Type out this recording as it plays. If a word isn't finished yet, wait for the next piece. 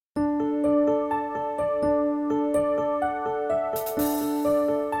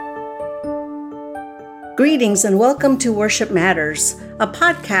Greetings and welcome to Worship Matters, a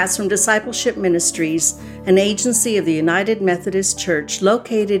podcast from Discipleship Ministries, an agency of the United Methodist Church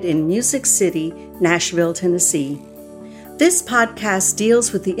located in Music City, Nashville, Tennessee. This podcast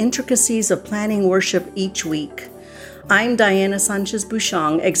deals with the intricacies of planning worship each week. I'm Diana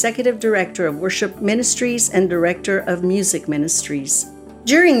Sanchez-Bouchon, Executive Director of Worship Ministries and Director of Music Ministries.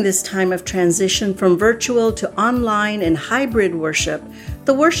 During this time of transition from virtual to online and hybrid worship,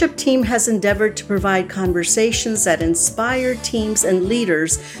 the worship team has endeavored to provide conversations that inspire teams and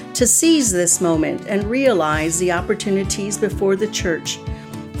leaders to seize this moment and realize the opportunities before the church,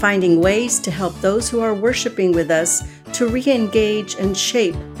 finding ways to help those who are worshiping with us to re-engage and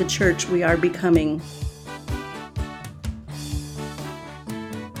shape the church we are becoming.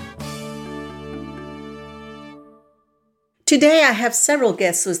 Today, I have several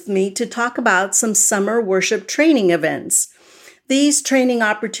guests with me to talk about some summer worship training events. These training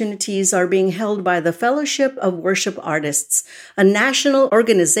opportunities are being held by the Fellowship of Worship Artists, a national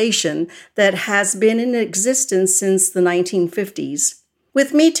organization that has been in existence since the 1950s.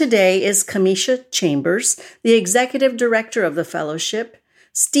 With me today is Kamisha Chambers, the Executive Director of the Fellowship,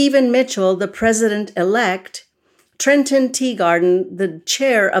 Stephen Mitchell, the President-elect, Trenton Teagarden, the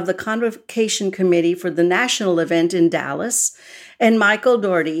chair of the Convocation Committee for the national event in Dallas, and Michael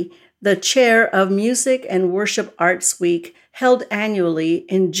Doherty, the chair of Music and Worship Arts Week, held annually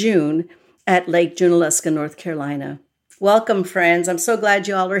in June at Lake Junaluska, North Carolina. Welcome, friends. I'm so glad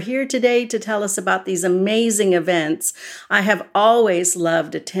you all are here today to tell us about these amazing events. I have always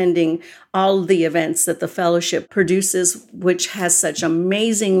loved attending all the events that the fellowship produces, which has such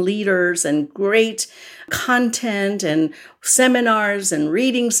amazing leaders and great content and seminars and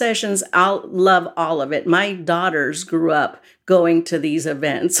reading sessions. I love all of it. My daughters grew up going to these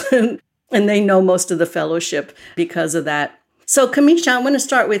events and they know most of the fellowship because of that. So Kamisha, I want to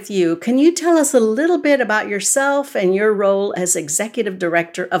start with you. Can you tell us a little bit about yourself and your role as Executive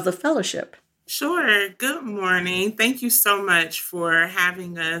Director of the Fellowship? Sure. Good morning. Thank you so much for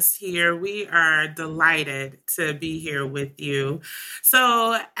having us here. We are delighted to be here with you.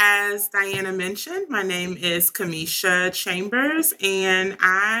 So, as Diana mentioned, my name is Kamisha Chambers, and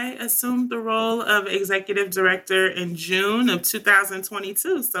I assumed the role of Executive Director in June of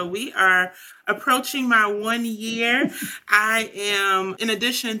 2022. So we are approaching my 1 year. I am, in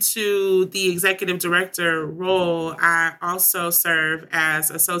addition to the executive director role, I also serve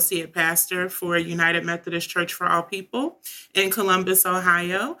as associate pastor for United Methodist Church for All People in Columbus,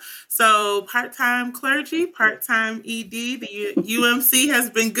 Ohio. So part-time clergy, part-time ED. The UMC has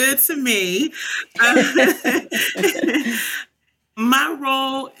been good to me. My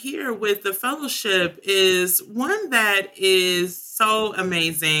role here with the fellowship is one that is so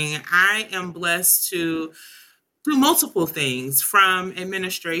amazing. I am blessed to do multiple things from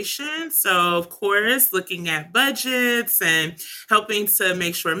administration. So, of course, looking at budgets and helping to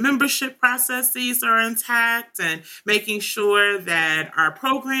make sure membership processes are intact and making sure that our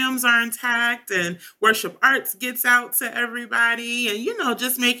programs are intact and worship arts gets out to everybody. And,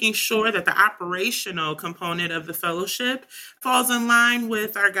 just making sure that the operational component of the fellowship falls in line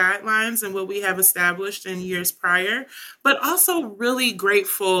with our guidelines and what we have established in years prior. But also really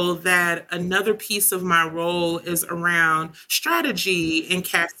grateful that another piece of my role is around strategy and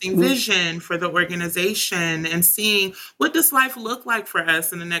casting vision for the organization and seeing what does life look like for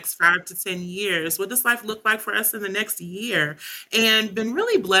us in the next 5 to 10 years? What does life look like for us in the next year? And been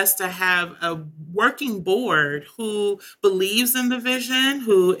really blessed to have a working board who believes in the vision,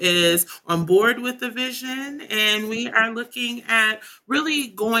 who is on board with the vision. And we are looking at really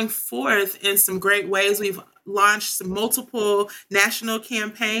going forth in some great ways. We've launched multiple national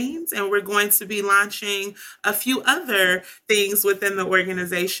campaigns, and we're going to be launching a few other things within the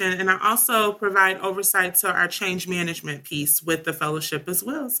organization. And I also provide oversight to our change management piece with the fellowship as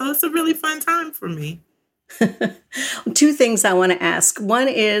well. So it's a really fun time for me. Two things I want to ask. One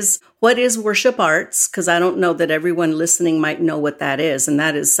is, what is worship arts? Because I don't know that everyone listening might know what that is, and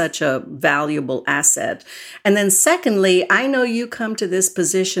that is such a valuable asset. And then secondly, I know you come to this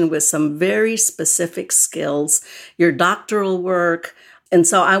position with some very specific skills, your doctoral work. And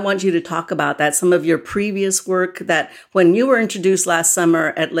so I want you to talk about that, some of your previous work that when you were introduced last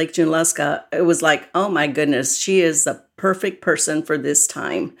summer at Lake Junaluska, it was like, oh my goodness, she is the perfect person for this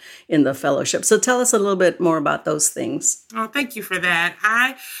time in the fellowship. So tell us a little bit more about those things. Oh, thank you for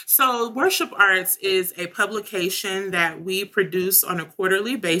that. So Worship Arts is a publication that we produce on a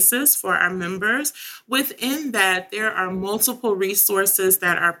quarterly basis for our members. Within that, there are multiple resources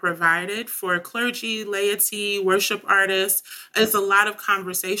that are provided for clergy, laity, worship artists. It's a lot of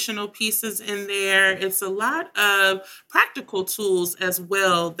conversational pieces in there. It's a lot of practical tools as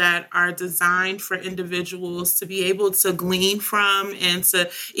well that are designed for individuals to be able to glean from and to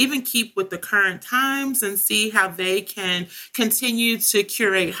even keep with the current times and see how they can continue to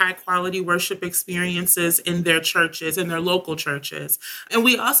curate high quality worship experiences in their churches, in their local churches. And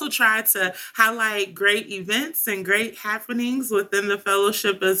we also try to highlight great events and great happenings within the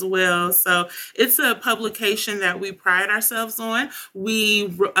fellowship as well. So it's a publication that we pride ourselves on.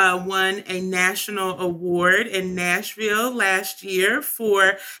 We won a national award in Nashville last year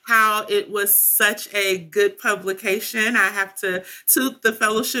for how it was such a good publication. I have to toot the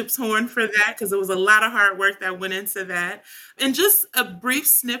fellowship's horn for that because it was a lot of hard work that went into that. And just a brief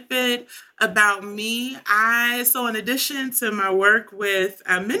snippet about me. So in addition to my work with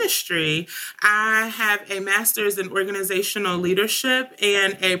ministry, I have a master's in organizational leadership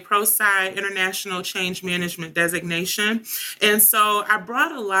and a ProSci International Change Management designation. And so I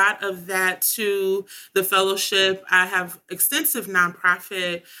brought a lot of that to the fellowship. I have extensive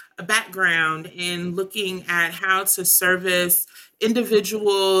nonprofit background in looking at how to service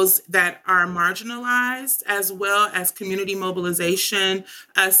individuals that are marginalized, as well as community mobilization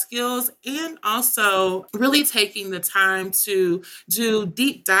skills, and also really taking the time to do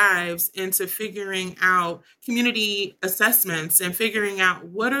deep dives into figuring out community assessments and figuring out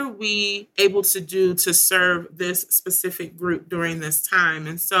what are we able to do to serve this specific group during this time.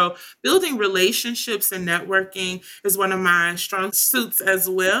 And so building relationships and networking is one of my strong suits as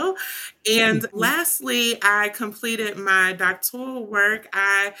well. And lastly, I completed my doctoral work.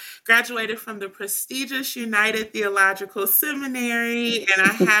 I graduated from the prestigious United Theological Seminary, and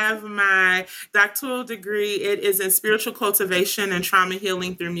I have my doctoral degree. It is in spiritual cultivation and trauma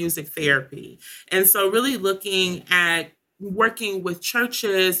healing through music therapy. And so really looking at working with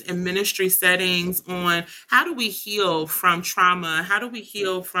churches and ministry settings on how do we heal from trauma? How do we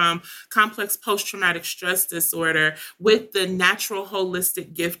heal from complex post-traumatic stress disorder with the natural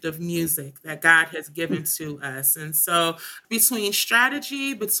holistic gift of music that God has given to us? And so between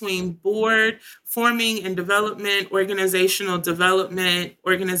strategy, between board forming and development, organizational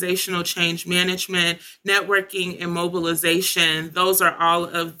change management, networking, and mobilization, those are all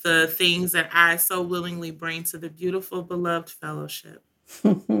of the things that I so willingly bring to the beautiful, beloved fellowship.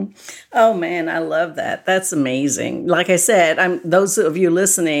 Oh man, I love that. That's amazing. Like I said, those of you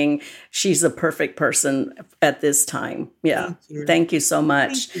listening, she's the perfect person at this time. Yeah. Thank you so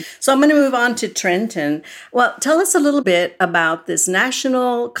much. So I'm going to move on to Trenton. Well, tell us a little bit about this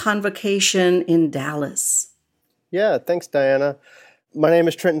national convocation in Dallas. Yeah, thanks, Diana. My name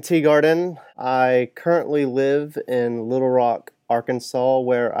is Trenton Teagarden. I currently live in Little Rock, Arkansas,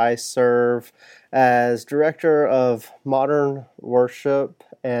 where I serve as Director of Modern Worship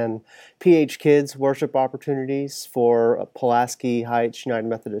and PH Kids Worship Opportunities for Pulaski Heights United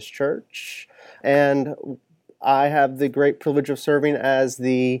Methodist Church. And I have the great privilege of serving as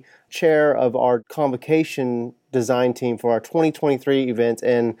the chair of our convocation design team for our 2023 event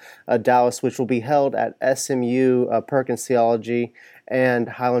in Dallas, which will be held at SMU Perkins Theology and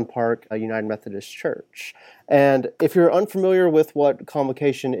Highland Park United Methodist Church. And if you're unfamiliar with what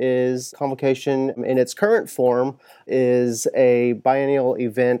convocation is, convocation in its current form is a biennial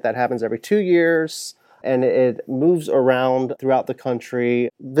event that happens every 2 years, and it moves around throughout the country,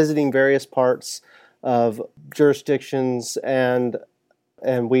 visiting various parts of jurisdictions, and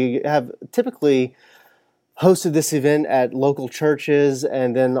we have typically hosted this event at local churches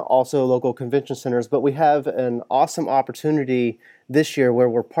and then also local convention centers, but we have an awesome opportunity this year where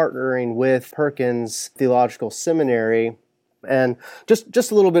we're partnering with Perkins Theological Seminary. And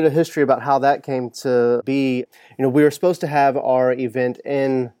just a little bit of history about how that came to be. We were supposed to have our event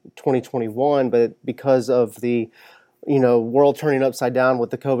in 2021, but because of the world turning upside down with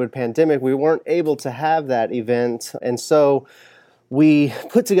the COVID pandemic, we weren't able to have that event. And so we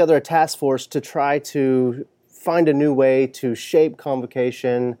put together a task force to try to find a new way to shape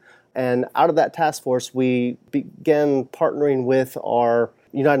convocation. And out of that task force, we began partnering with our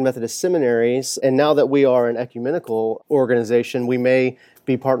United Methodist seminaries. And now that we are an ecumenical organization, we may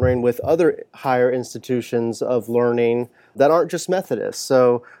be partnering with other higher institutions of learning that aren't just Methodist.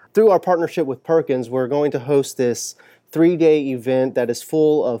 So through our partnership with Perkins, we're going to host this 3-day event that is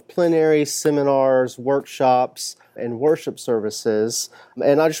full of plenaries, seminars, workshops, and worship services.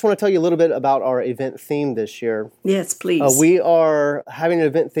 And I just want to tell you a little bit about our event theme this year. Yes, please. We are having an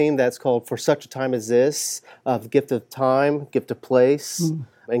event theme that's called For Such a Time as This, of gift of time, gift of place,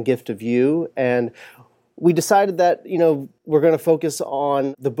 and gift of you. And we decided that, we're going to focus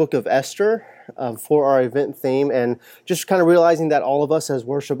on the book of Esther for our event theme, and just kind of realizing that all of us as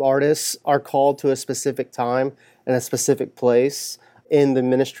worship artists are called to a specific time and a specific place in the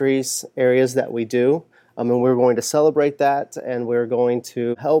ministries areas that we do. And we're going to celebrate that, and we're going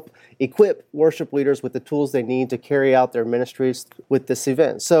to help equip worship leaders with the tools they need to carry out their ministries with this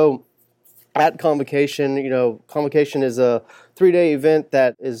event. So at Convocation, Convocation is a 3-day event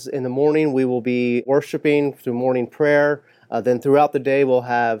that is in the morning. We will be worshiping through morning prayer. Then throughout the day, we'll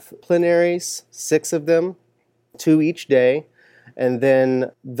have plenaries, 6 of them, 2 each day. And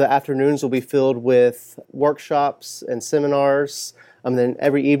then the afternoons will be filled with workshops and seminars. Then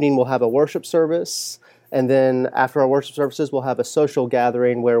every evening, we'll have a worship service. And then after our worship services, we'll have a social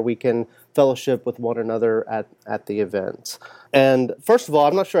gathering where we can fellowship with one another at the event. And first of all,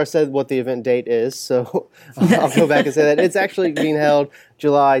 I'm not sure I said what the event date is, so I'll go back and say that. It's actually being held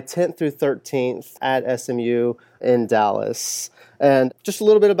July 10th through 13th at SMU in Dallas. And just a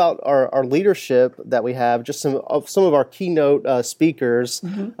little bit about our leadership that we have, just some of our keynote speakers.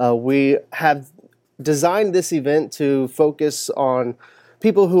 We have designed this event to focus on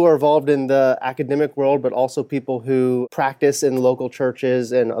people who are involved in the academic world, but also people who practice in local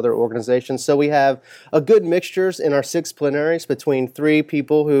churches and other organizations. So we have a good mixtures in our 6 plenaries between 3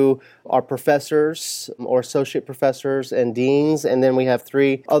 people who are professors or associate professors and deans, and then we have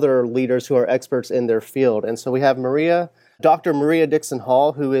 3 other leaders who are experts in their field. And so we have Dr. Maria Dixon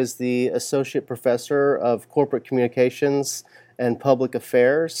Hall, who is the associate professor of corporate communications and public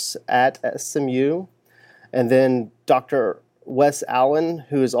affairs at SMU, and then Dr. Wes Allen,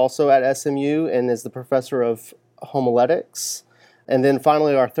 who is also at SMU and is the professor of homiletics. And then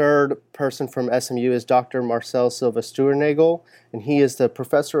finally, our third person from SMU is Dr. Marcel Silva-Stuernagel, and he is the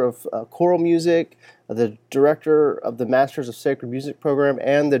professor of choral music, the director of the Masters of Sacred Music program,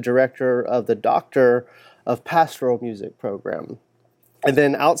 and the director of the Doctor of Pastoral Music program. And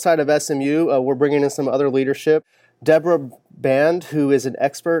then outside of SMU, we're bringing in some other leadership. Deborah Band, who is an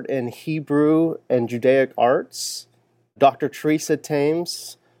expert in Hebrew and Judaic arts. Dr. Teresa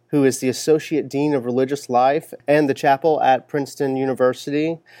Thames, who is the Associate Dean of Religious Life and the Chapel at Princeton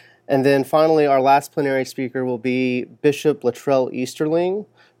University. And then finally, our last plenary speaker will be Bishop Latrell Easterling,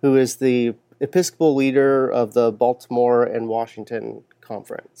 who is the Episcopal leader of the Baltimore and Washington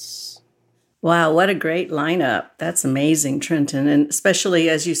Conference. Wow, what a great lineup. That's amazing, Trenton. And especially,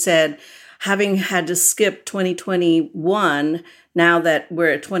 as you said, having had to skip 2021, now that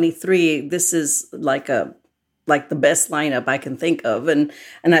we're at 23, this is like the best lineup I can think of. And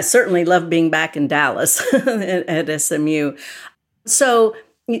I certainly love being back in Dallas at SMU. So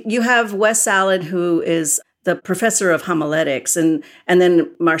you have Wes Allen, who is the professor of homiletics, and then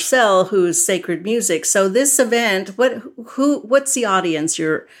Marcel, who's sacred music. So this event, what's the audience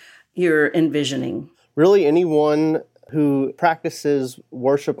you're envisioning? Really anyone who practices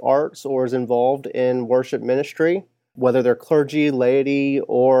worship arts or is involved in worship ministry, whether they're clergy, laity,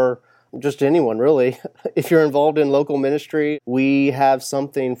 or just anyone, really. If you're involved in local ministry, we have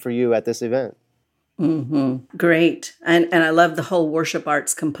something for you at this event. Great. And I love the whole worship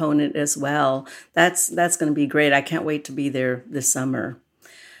arts component as well. That's going to be great. I can't wait to be there this summer.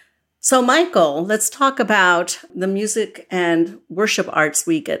 So, Michael, let's talk about the Music and Worship Arts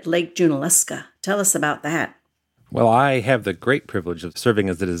Week at Lake Junaluska. Tell us about that. Well, I have the great privilege of serving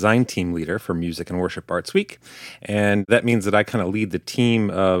as the design team leader for Music and Worship Arts Week, and that means that I kind of lead the team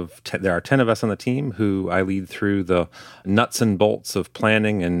of, there are 10 of us on the team who I lead through the nuts and bolts of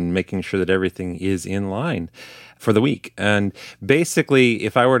planning and making sure that everything is in line for the week. And basically,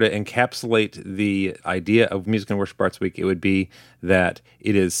 if I were to encapsulate the idea of Music and Worship Arts Week, it would be that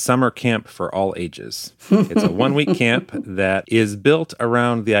it is summer camp for all ages. It's a 1-week camp that is built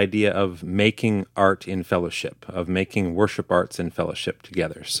around the idea of making art in fellowship, of making worship arts in fellowship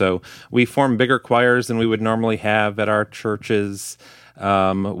together. So we form bigger choirs than we would normally have at our churches.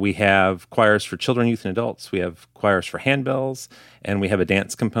 We have choirs for children, youth, and adults. We have choirs for handbells, and we have a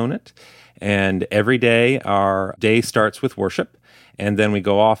dance component. And every day, our day starts with worship, and then we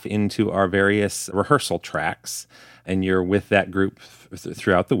go off into our various rehearsal tracks, and you're with that group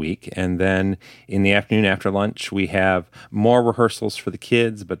throughout the week. And then in the afternoon after lunch, we have more rehearsals for the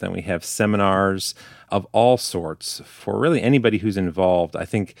kids, but then we have seminars of all sorts for really anybody who's involved. I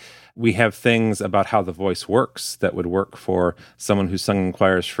think we have things about how the voice works that would work for someone who's sung in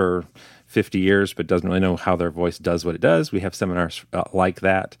choirs for 50 years but doesn't really know how their voice does what it does. We have seminars like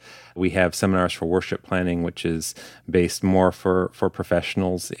that. We have seminars for worship planning, which is based more for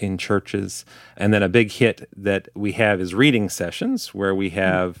professionals in churches. And then a big hit that we have is reading sessions, where we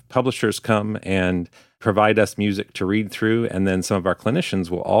have publishers come and provide us music to read through, and then some of our clinicians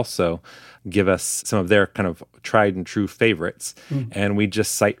will also give us some of their kind of tried and true favorites. And we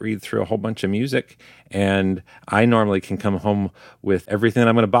just sight read through a whole bunch of music. And I normally can come home with everything that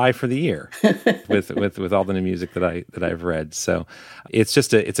I'm going to buy for the year with all the new music that I've read. So it's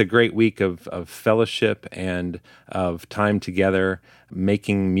just it's a great week of fellowship and of time together,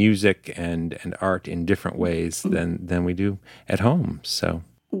 making music and art in different ways than we do at home. So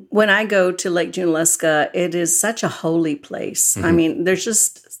when I go to Lake Junaluska, it is such a holy place. I mean, there's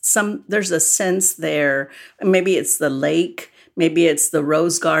a sense there. Maybe it's the lake, maybe it's the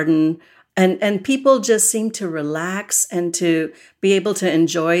rose garden, and people just seem to relax and to be able to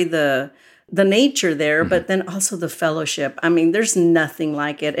enjoy the nature there, but then also the fellowship. I mean, there's nothing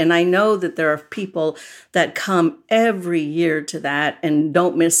like it. And I know that there are people that come every year to that and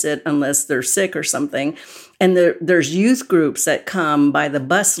don't miss it unless they're sick or something. And there's youth groups that come by the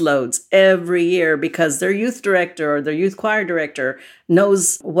bus loads every year because their youth director or their youth choir director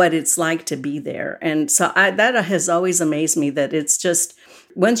knows what it's like to be there. And so that has always amazed me, that it's just,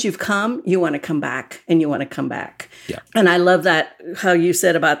 once you've come, you want to come back and you want to come back. Yeah. And I love that, how you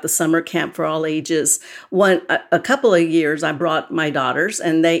said about the summer camp for all ages. A couple of years, I brought my daughters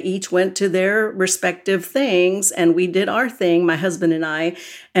and they each went to their respective things and we did our thing, my husband and I.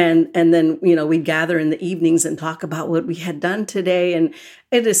 And then, we'd gather in the evenings and talk about what we had done today. And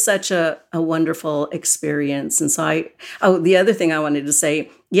it is such a wonderful experience. And so the other thing I wanted to say,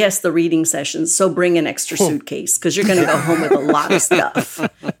 yes, the reading sessions. So bring an extra suitcase because you're going to go home with a lot of stuff.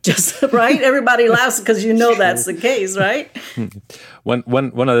 Just right. Everybody laughs because that's the case, right?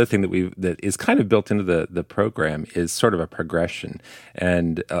 One other thing that is kind of built into the program is sort of a progression.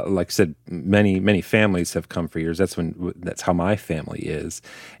 And like I said, many families have come for years. That's how my family is.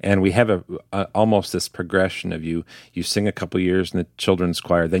 And we have almost this progression of you sing a couple years in the children's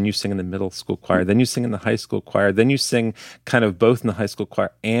choir, then you sing in the middle school choir, then you sing in the high school choir, then you sing kind of both in the high school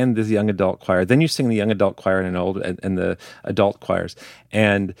choir and the young adult choir, then you sing in the young adult choir and the adult choirs.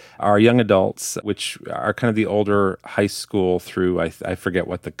 And our young adults, which are kind of the older high school through, I forget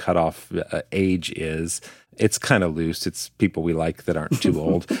what the cutoff age is. It's kind of loose. It's people we like that aren't too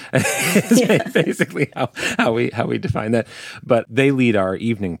old. It's basically how we define that. But they lead our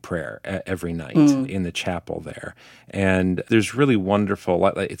evening prayer every night in the chapel there. And there's really wonderful,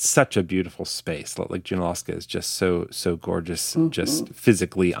 it's such a beautiful space. Lake Junaluska is just so gorgeous, just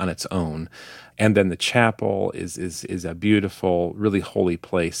physically on its own. And then the chapel is a beautiful, really holy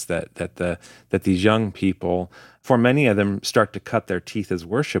place that these young people, for many of them, start to cut their teeth as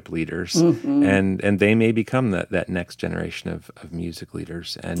worship leaders, and they may become that next generation of music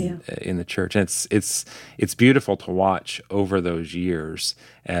leaders in the church. And it's beautiful to watch over those years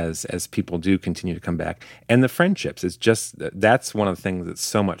as people do continue to come back. And the friendships is that's one of the things that's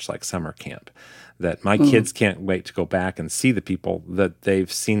so much like summer camp. That my kids can't wait to go back and see the people that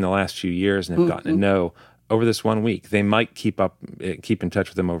they've seen the last few years and have gotten to know over this 1 week. They might keep in touch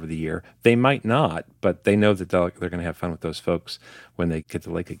with them over the year. They might not, but they know that they're going to have fun with those folks when they get to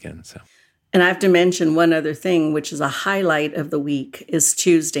the lake again. So, and I have to mention one other thing, which is a highlight of the week, is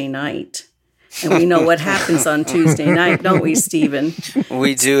Tuesday night. And we know what happens on Tuesday night, don't we, Stephen?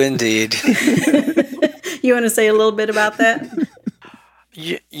 We do indeed. You want to say a little bit about that?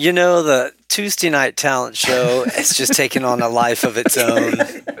 The Tuesday night talent show has just taken on a life of its own.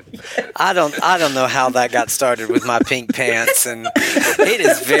 I don't know how that got started with my pink pants, and it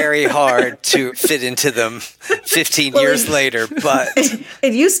is very hard to fit into them 15 years later. But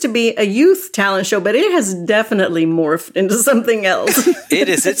it used to be a youth talent show, but it has definitely morphed into something else. It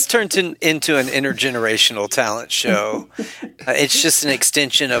is. It's turned into an intergenerational talent show. It's just an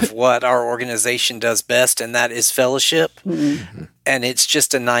extension of what our organization does best, and that is fellowship. Mm-hmm. And it's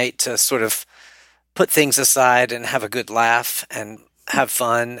just a night to sort of put things aside and have a good laugh and have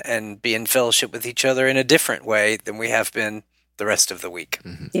fun and be in fellowship with each other in a different way than we have been the rest of the week.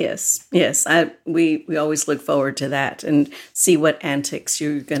 Mm-hmm. Yes. We always look forward to that and see what antics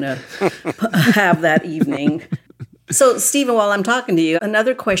you're going to have that evening. So, Stephen, while I'm talking to you,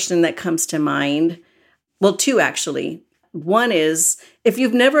 another question that comes to mind, well, two actually. One is, if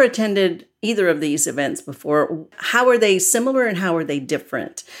you've never attended either of these events before, how are they similar and how are they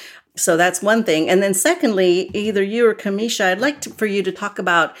different? So that's one thing. And then secondly, either you or Kamisha, I'd like for you to talk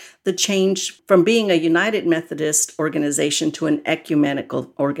about the change from being a United Methodist organization to an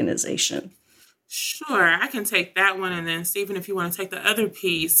ecumenical organization. Sure, I can take that one. And then, Stephen, if you want to take the other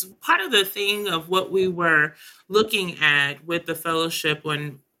piece, part of the thing of what we were looking at with the fellowship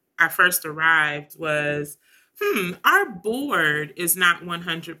when I first arrived was, our board is not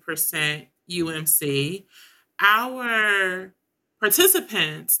 100% UMC. Our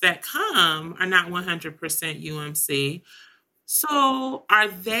participants that come are not 100% UMC. So, are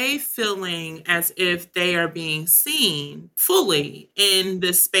they feeling as if they are being seen fully in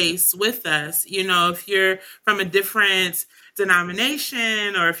this space with us? You know, if you're from a different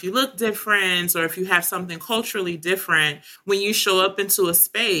denomination, or if you look different, or if you have something culturally different, when you show up into a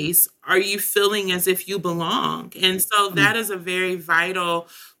space, are you feeling as if you belong? And so that is a very vital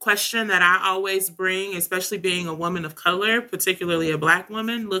question that I always bring, especially being a woman of color, particularly a Black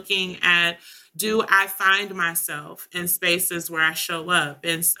woman, looking at, do I find myself in spaces where I show up?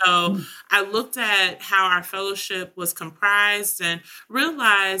 And so I looked at how our fellowship was comprised and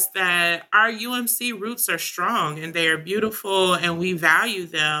realized that our UMC roots are strong and they are beautiful and we value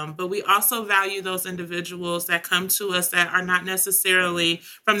them, but we also value those individuals that come to us that are not necessarily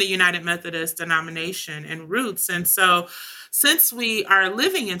from the United Methodist denomination and roots. And so since we are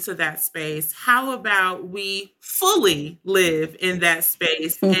living into that space, how about we fully live in that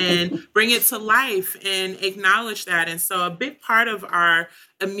space and bring it to life and acknowledge that? And so a big part of our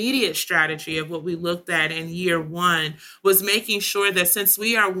immediate strategy of what we looked at in year one was making sure that since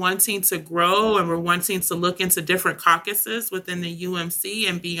we are wanting to grow and we're wanting to look into different caucuses within the UMC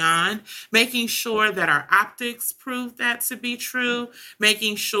and beyond, making sure that our optics prove that to be true,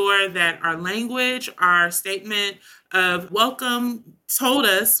 making sure that our language, our statement of welcome told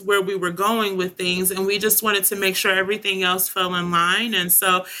us where we were going with things, and we just wanted to make sure everything else fell in line. And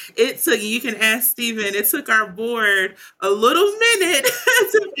so it took, you can ask Stephen, it took our board a little minute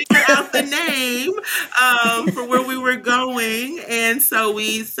to figure out the name for where we were going. And so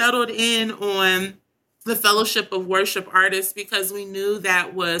we settled in on the Fellowship of Worship Artists because we knew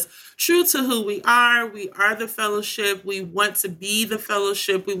that was true to who we are. We are the fellowship. We want to be the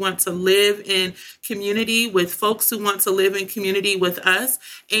fellowship. We want to live in community with folks who want to live in community with us.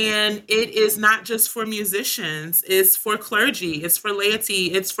 And it is not just for musicians. It's for clergy. It's for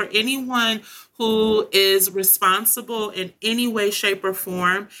laity. It's for anyone who is responsible in any way, shape, or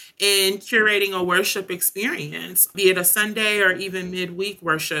form in curating a worship experience, be it a Sunday or even midweek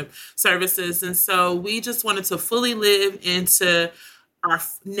worship services. And so we just wanted to fully live into our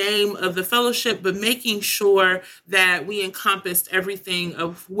name of the fellowship, but making sure that we encompassed everything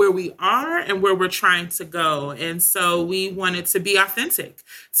of where we are and where we're trying to go. And so we wanted to be authentic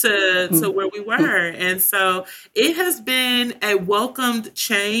to where we were. And so it has been a welcomed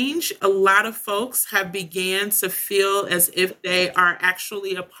change. A lot of folks have began to feel as if they are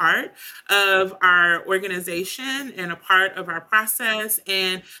actually a part of our organization and a part of our process,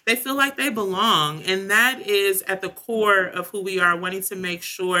 and they feel like they belong. And that is at the core of who we are, wanting to make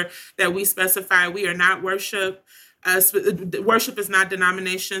sure that we specify we are not worship. Worship is not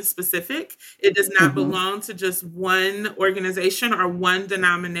denomination specific. It does not belong to just one organization or one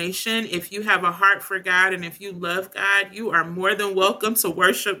denomination. If you have a heart for God and if you love God, you are more than welcome to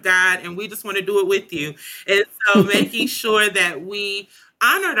worship God, and we just want to do it with you. And so making sure that we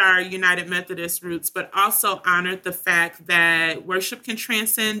honored our United Methodist roots, but also honored the fact that worship can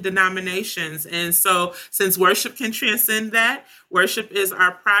transcend denominations. And so since worship can transcend that, worship is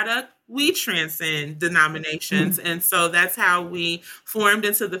our product, we transcend denominations. And so that's how we formed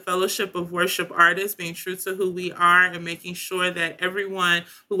into the Fellowship of Worship Artists, being true to who we are and making sure that everyone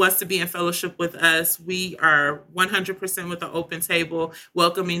who wants to be in fellowship with us, we are 100% with an open table,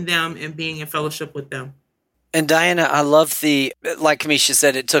 welcoming them and being in fellowship with them. And Diana, I love like Kamisha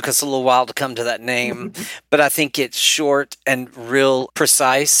said, it took us a little while to come to that name, but I think it's short and real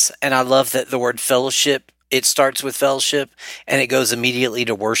precise. And I love that the word fellowship, it starts with fellowship and it goes immediately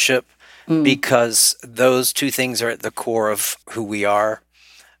to worship because those two things are at the core of who we are.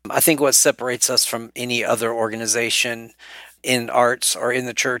 I think what separates us from any other organization in arts or in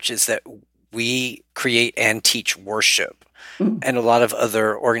the church is that we create and teach worship. And a lot of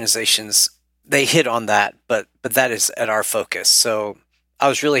other organizations, they hit on that, but that is at our focus. So I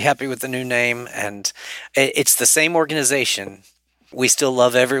was really happy with the new name, and it's the same organization. We still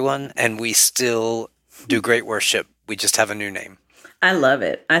love everyone, and we still do great worship. We just have a new name. I love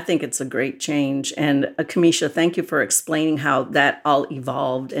it. I think it's a great change. And Kamisha, thank you for explaining how that all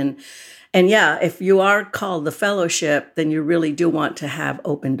evolved. And yeah, if you are called the fellowship, then you really do want to have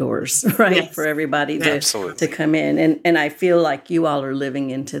open doors, right? Yes. For everybody to come in. And I feel like you all are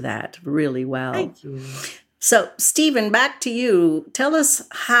living into that really well. Thank you. So, Stephen, back to you. Tell us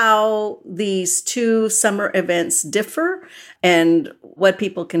how these two summer events differ and what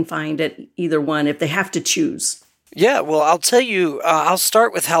people can find at either one if they have to choose. Yeah, well, I'll tell you, I'll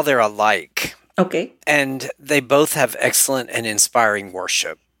start with how they're alike. Okay. And they both have excellent and inspiring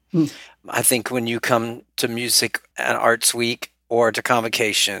worship. I think when you come to Music and Arts Week or to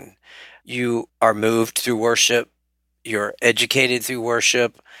Convocation, you are moved through worship, you're educated through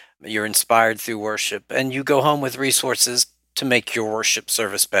worship, you're inspired through worship, and you go home with resources to make your worship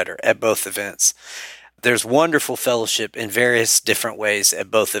service better at both events. There's wonderful fellowship in various different ways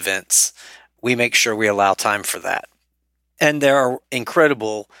at both events. We make sure we allow time for that. And there are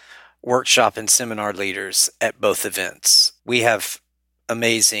incredible workshop and seminar leaders at both events. We have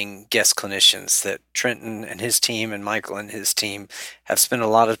amazing guest clinicians that Trenton and his team and Michael and his team have spent a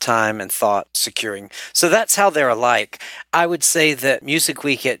lot of time and thought securing. So that's how they're alike. I would say that Music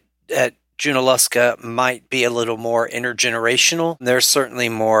Week at Junaluska might be a little more intergenerational. There's certainly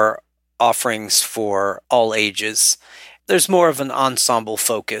more offerings for all ages. There's more of an ensemble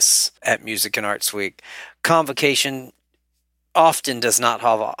focus at Music and Arts Week. Convocation often does not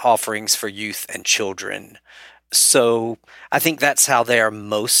have offerings for youth and children. So I think that's how they are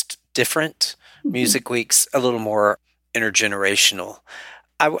most different. Music Week's a little more intergenerational.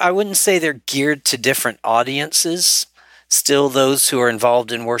 I wouldn't say they're geared to different audiences. Still, those who are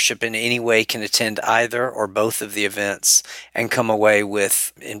involved in worship in any way can attend either or both of the events and come away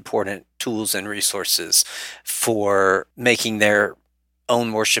with important tools and resources for making their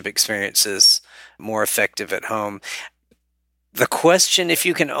own worship experiences more effective at home. The question, if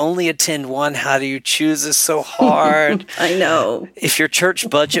you can only attend one, how do you choose, is so hard. I know. If your church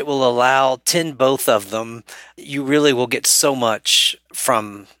budget will allow, attend both of them. You really will get so much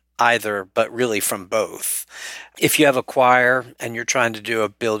from either, but really from both. If you have a choir and you're trying to do a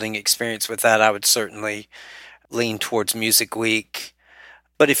building experience with that, I would certainly lean towards Music Week.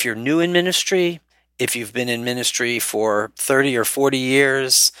 But if you're new in ministry, if you've been in ministry for 30 or 40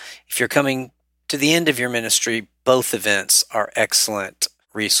 years, if you're coming to the end of your ministry, both events are excellent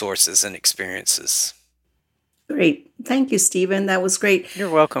resources and experiences. Great. Thank you, Stephen. That was great. You're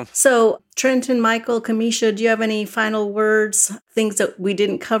welcome. So, Trenton, Michael, Kamisha, do you have any final words, things that we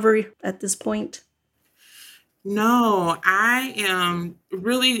didn't cover at this point? No, I am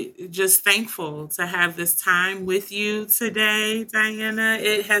really just thankful to have this time with you today, Diana.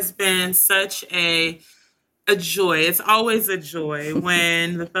 It has been such a joy. It's always a joy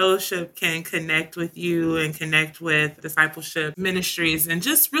when the fellowship can connect with you and connect with discipleship ministries and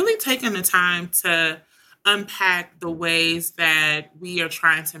just really taking the time to unpack the ways that we are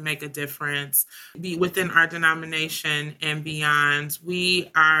trying to make a difference be within our denomination and beyond. We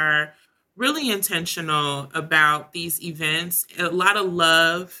are really intentional about these events. A lot of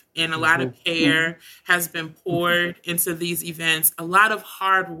love and a lot of care has been poured into these events, a lot of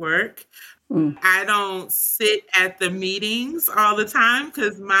hard work. I don't sit at the meetings all the time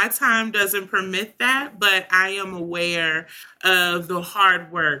because my time doesn't permit that, but I am aware of the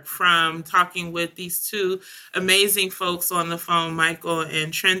hard work from talking with these two amazing folks on the phone, Michael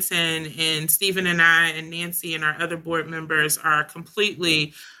and Trenton, and Stephen and I and Nancy and our other board members are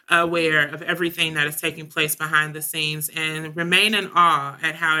completely aware of everything that is taking place behind the scenes and remain in awe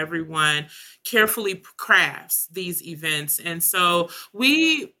at how everyone carefully crafts these events. And so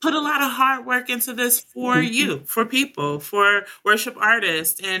we put a lot of hard work into this for you, for people, for worship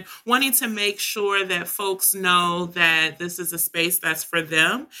artists, and wanting to make sure that folks know that this is a space that's for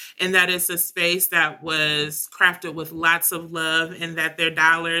them and that it's a space that was crafted with lots of love and that their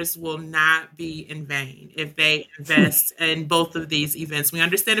dollars will not be in vain if they invest in both of these events. We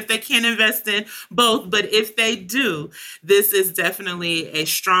understand if they can't invest in both, but if they do, this is definitely a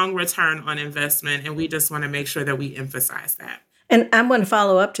strong return on investment, and we just want to make sure that we emphasize that. And I'm going to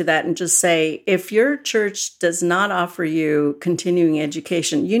follow up to that and just say, if your church does not offer you continuing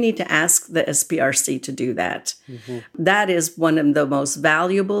education, you need to ask the SPRC to do that. That is one of the most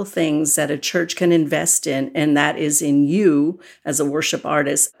valuable things that a church can invest in, and that is in you as a worship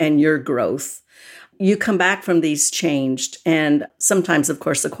artist and your growth. You come back from these changed, and sometimes, of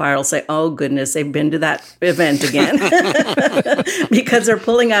course, the choir will say, oh, goodness, they've been to that event again because they're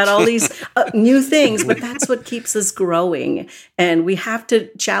pulling out all these new things, but that's what keeps us growing, and we have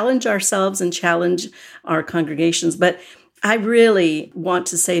to challenge ourselves and challenge our congregations. But I really want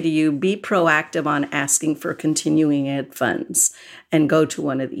to say to you, be proactive on asking for continuing ed funds and go to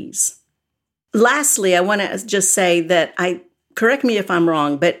one of these. Lastly, I want to just say that correct me if I'm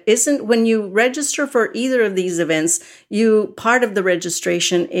wrong, but isn't when you register for either of these events, part of the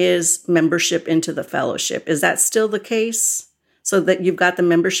registration is membership into the fellowship. Is that still the case? so that you've got the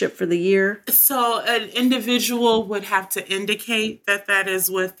membership for the year? So an individual would have to indicate that that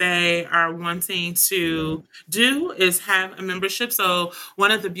is what they are wanting to do, is have a membership. So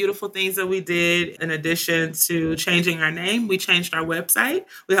one of the beautiful things that we did, in addition to changing our name, we changed our website.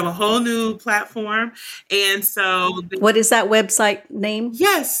 We have a whole new platform. And so... What is that website name?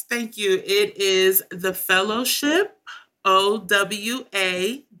 Yes, thank you. It is the Fellowship OWA.org.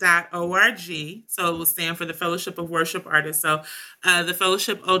 So it will stand for the Fellowship of Worship Artists. So the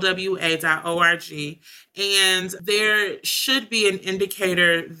Fellowship OWA.org. And there should be an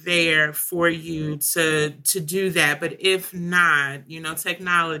indicator there for you to do that. But if not,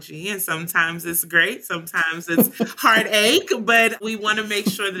 technology, and sometimes it's great, sometimes it's heartache, but we want to make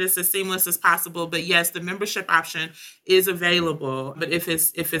sure that it's as seamless as possible. But yes, the membership option is available. But if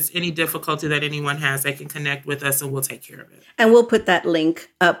it's any difficulty that anyone has, they can connect with us and we'll take care of it. And we'll put that link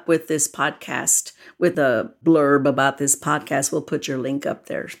up with this podcast, with a blurb about this podcast. We'll put your link up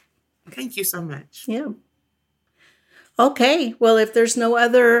there. Thank you so much. Yeah. Okay. Well, if there's no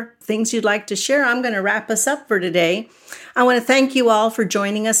other things you'd like to share, I'm going to wrap us up for today. I want to thank you all for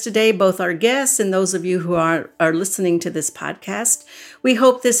joining us today, both our guests and those of you who are listening to this podcast. We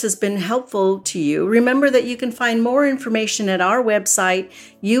hope this has been helpful to you. Remember that you can find more information at our website,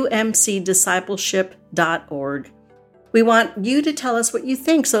 umcdiscipleship.org. We want you to tell us what you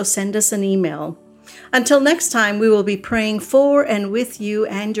think, so send us an email. Until next time, we will be praying for and with you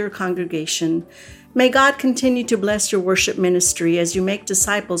and your congregation. May God continue to bless your worship ministry as you make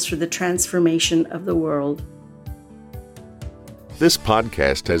disciples for the transformation of the world. This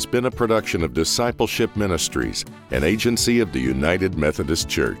podcast has been a production of Discipleship Ministries, an agency of the United Methodist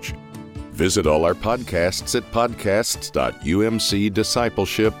Church. Visit all our podcasts at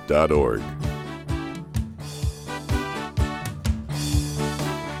podcasts.umcdiscipleship.org.